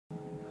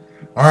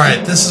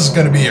Alright, this is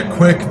going to be a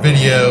quick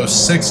video.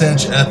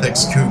 6-inch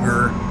Ethix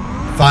Cougar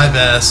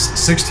 5S,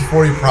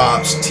 60/40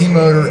 props,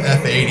 T-motor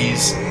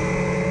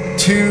F80s.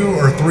 2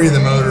 or 3 of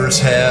the motors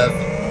have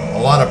a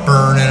lot of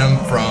burn in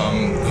them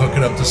from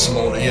hooking up to some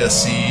old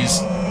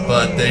ESCs,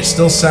 but they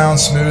still sound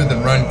smooth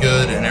and run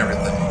good and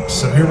everything.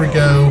 So here we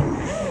go.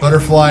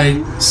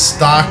 Butterflight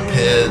stock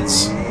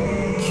PIDs,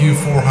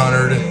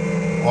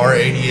 Q400,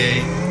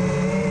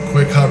 R88,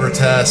 quick hover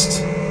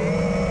test.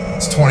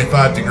 It's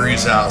 25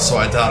 degrees out, so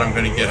I doubt I'm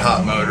going to get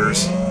hot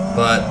motors,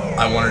 but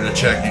I wanted to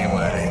check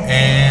anyway.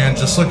 And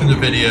just look at the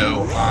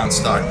video on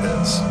stock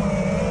PIDs.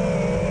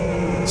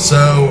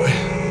 So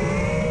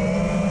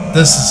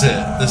this is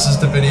it. This is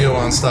the video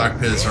on stock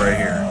PIDs right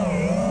here.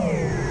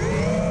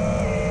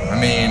 I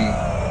mean,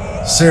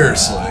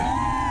 seriously,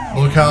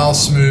 look how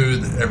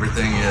smooth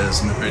everything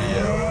is in the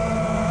video.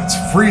 It's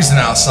freezing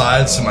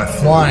outside, so my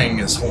flying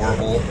is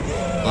horrible,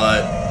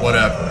 but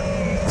whatever.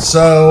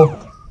 So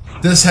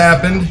this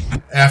happened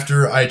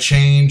after I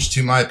changed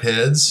to my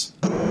PIDs,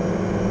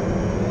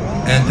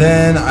 and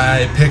then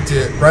I picked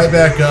it right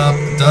back up,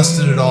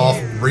 dusted it off,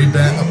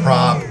 rebent a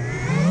prop,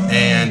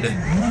 and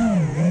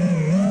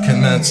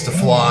commenced to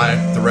fly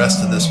the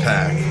rest of this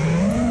pack,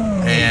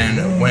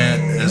 and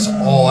went as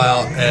all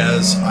out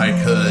as I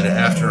could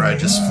after I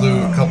just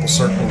flew a couple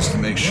circles to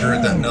make sure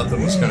that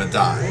nothing was going to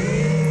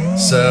die.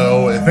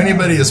 So if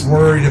anybody is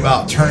worried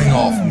about turning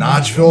off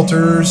notch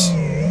filters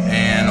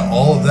and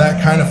all of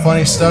that kind of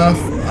funny stuff,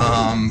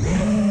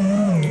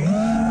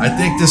 I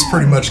think this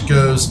pretty much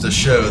goes to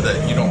show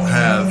that you don't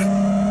have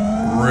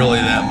really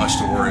that much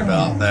to worry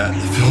about, that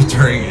the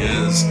filtering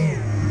is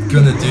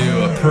gonna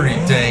do a pretty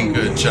dang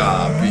good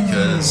job,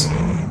 because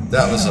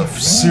that was a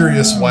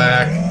serious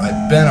whack. I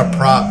bent a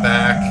prop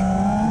back,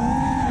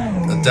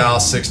 the dial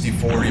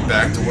 60/40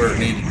 back to where it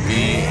needed to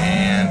be,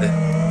 and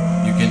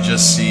you can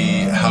just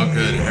see how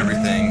good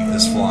everything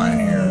is flying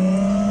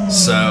here.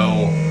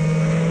 So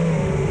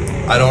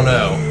I don't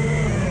know,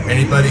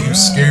 anybody who's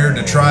scared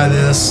to try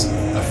this,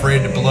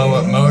 afraid to blow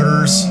up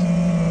motors,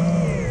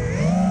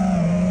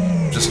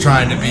 just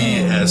trying to be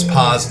as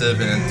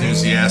positive and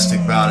enthusiastic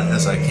about it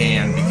as I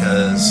can,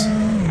 because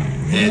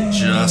it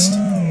just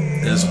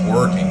is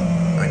working.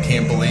 I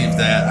can't believe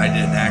that I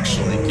didn't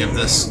actually give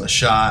this a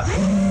shot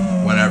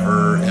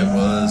whenever it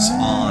was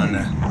on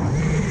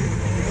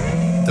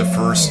the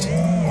first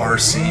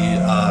RC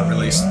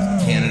released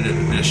candidate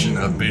edition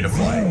of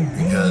Betaflight,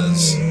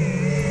 because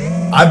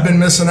I've been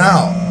missing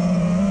out.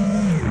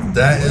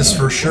 That is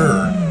for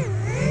sure.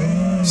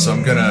 So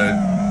I'm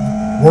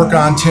gonna work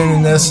on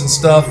tuning this and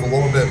stuff a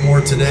little bit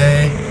more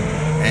today,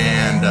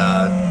 and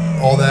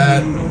all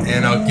that,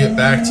 and I'll get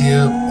back to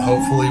you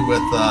hopefully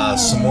with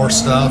some more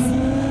stuff.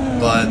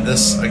 But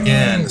this,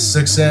 again,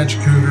 6-inch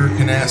Cougar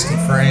Canasti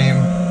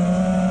frame,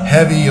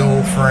 heavy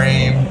old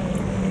frame,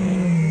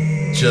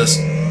 just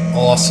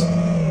awesome.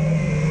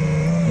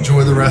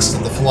 Enjoy the rest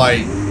of the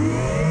flight.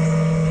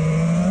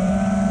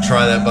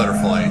 Try that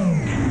Butterflight.